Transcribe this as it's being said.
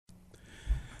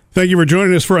Thank you for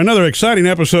joining us for another exciting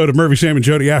episode of Murphy, Sam, and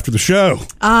Jody After the Show.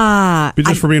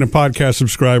 For being a podcast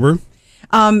subscriber.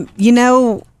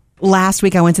 Last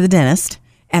week I went to the dentist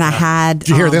and I had... Did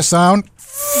you hear this sound?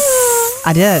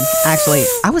 I did, actually.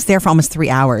 I was there for almost 3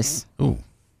 hours. Ooh.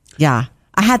 Yeah.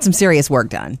 I had some serious work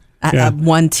done.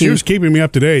 One tooth. She was keeping me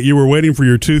up to date. You were waiting for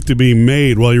your tooth to be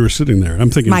made while you were sitting there. I'm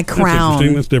thinking, my crown. That's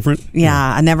interesting. That's different. Yeah,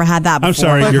 I never had that before. I'm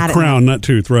sorry, your crown, not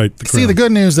tooth, right? See, the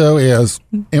good news, though, is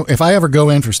if I ever go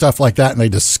in for stuff like that and they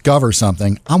discover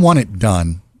something, I want it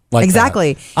done. Like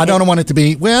exactly. That. I don't want it to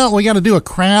be, well, we got to do a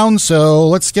crown, so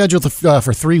let's schedule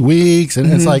for 3 weeks.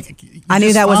 And it's like... I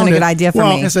knew that wasn't a good idea for me.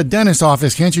 Well, it's a dentist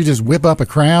office. Can't you just whip up a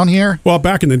crown here? Well,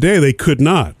 back in the day, they could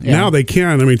not. Yeah. Now they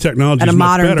can. I mean, technology is much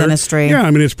modern better. dentistry. Yeah,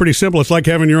 I mean, it's pretty simple. It's like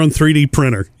having your own 3D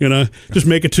printer, Just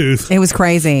make a tooth. It was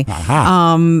crazy.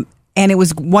 And it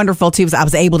was wonderful, too, because I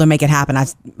was able to make it happen. I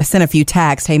sent a few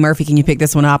texts. Hey, Murphy, can you pick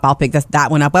this one up? I'll pick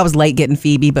that one up. I was late getting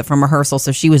Phoebe, but from rehearsal,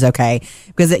 so she was okay.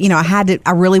 Because,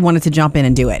 I really wanted to jump in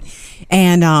and do it.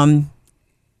 And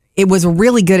it was a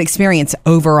really good experience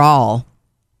overall.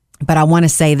 But I want to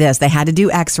say this. They had to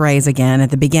do x-rays again at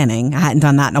the beginning. I hadn't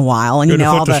done that in a while. And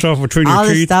all the stuff between your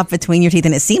teeth. The stuff between your teeth.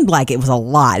 And it seemed like it was a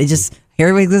lot. It just,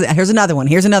 here's another one.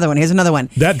 Here's another one. Here's another one.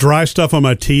 That dry stuff on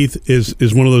my teeth is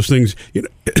one of those things.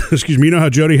 Excuse me. You know how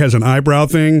Jody has an eyebrow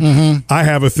thing? Mm-hmm. I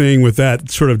have a thing with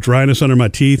that sort of dryness under my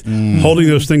teeth. Mm-hmm. Holding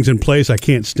those things in place, I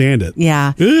can't stand it.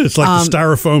 Yeah. It's like the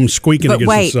styrofoam squeaking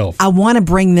against itself. I want to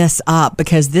bring this up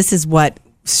because this is what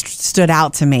stood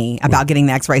out to me about getting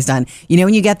the x-rays done.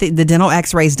 When you get the dental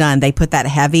x-rays done, they put that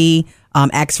heavy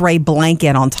x-ray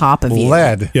blanket on top of you.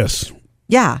 Lead. Yes.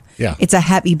 Yeah. It's a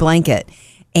heavy blanket.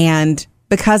 And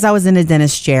because I was in a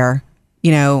dentist chair,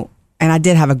 and I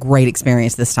did have a great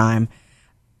experience this time,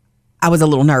 I was a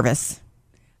little nervous.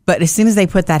 But as soon as they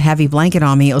put that heavy blanket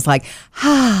on me, it was like,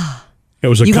 It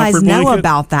was a you comfort guys know blanket?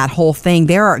 About that whole thing.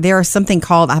 There are something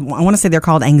called, I want to say they're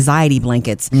called anxiety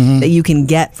blankets that you can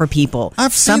get for people.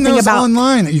 I've seen those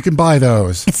online that you can buy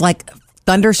those. It's like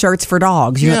thunder shirts for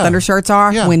dogs. You know what thunder shirts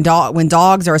are? Yeah. When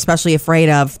dogs are especially afraid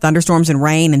of thunderstorms and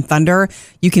rain and thunder,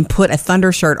 you can put a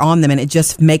thunder shirt on them and it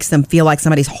just makes them feel like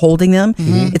somebody's holding them.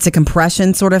 Mm-hmm. It's a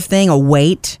compression sort of thing, a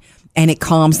weight. And it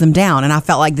calms them down. And I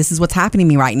felt like this is what's happening to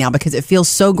me right now because it feels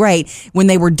so great. When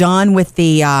they were done with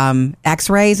the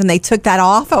x-rays and they took that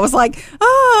off, I was like,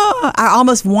 I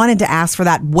almost wanted to ask for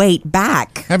that weight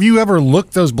back. Have you ever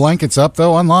looked those blankets up,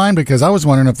 though, online? Because I was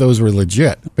wondering if those were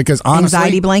legit. Because honestly...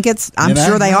 Anxiety blankets? I'm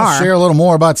sure they are. I'll share a little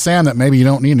more about Sam that maybe you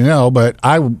don't need to know, but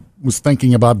I was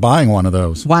thinking about buying one of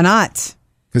those. Why not?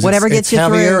 Whatever gets you through.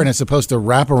 It's heavier and it's supposed to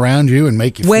wrap around you and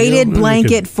make you weighted feel.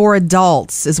 blanket for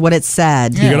adults is what it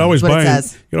said. You could always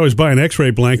buy an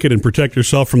x-ray blanket and protect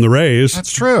yourself from the rays.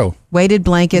 That's true. Weighted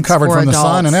blankets covered for from adults. the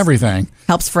sun and everything.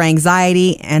 Helps for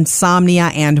anxiety,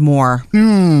 insomnia, and more.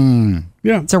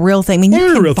 Yeah. It's a real thing. I mean,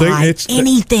 you can buy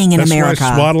anything in America.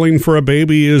 That's why swaddling for a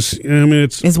baby is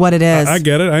what it is. I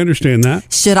get it. I understand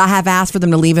that. Should I have asked for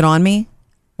them to leave it on me?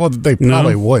 Well, they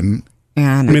probably wouldn't.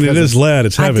 Yeah, I mean, it is lead.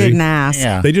 It's heavy. I didn't ask.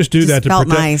 Yeah. They just do that to felt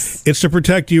protect. Nice. It's to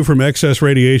protect you from excess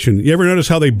radiation. You ever notice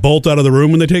how they bolt out of the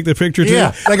room when they take the picture?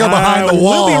 Yeah, they go behind the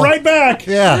wall. We'll be right back.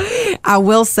 Yeah. I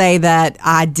will say that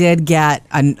I did get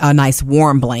a nice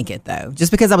warm blanket, though,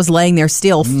 just because I was laying there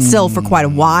still for quite a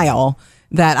while.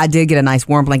 That I did get a nice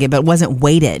warm blanket, but it wasn't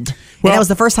weighted. Well, and that was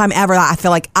the first time ever I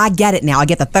feel like I get it now. I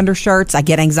get the thunder shirts. I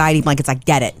get anxiety blankets. I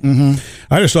get it.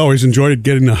 Mm-hmm. I just always enjoyed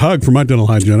getting a hug from my dental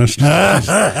hygienist.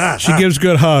 She gives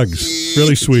good hugs.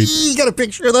 Really sweet. You got a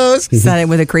picture of those? Said it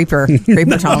with a creeper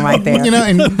tone right there.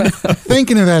 And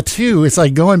thinking of that too, it's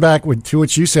like going back to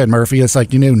what you said, Murphy. It's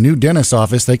like, new dentist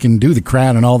office. They can do the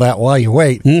crown and all that while you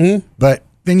wait. Mm-hmm. But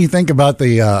then you think about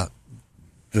the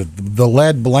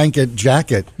lead blanket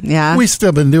jacket. Yeah. We've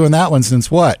still been doing that one since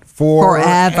what?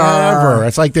 Forever.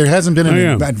 It's like there hasn't been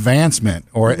an advancement.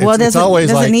 Or it's always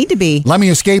doesn't like, need to be. Let me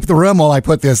escape the room while I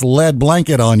put this lead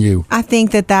blanket on you. I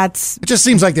think that's... It just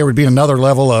seems like there would be another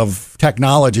level of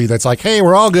technology that's like, hey,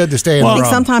 we're all good to stay in the room. I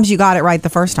think sometimes you got it right the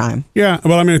first time. Yeah.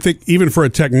 Well, I mean, I think even for a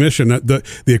technician, the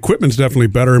equipment's definitely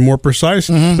better and more precise,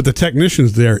 but the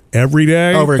technician's there every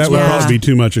day. That would probably be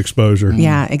too much exposure.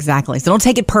 Yeah, exactly. So don't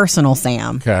take it personal,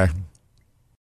 Sam. Okay.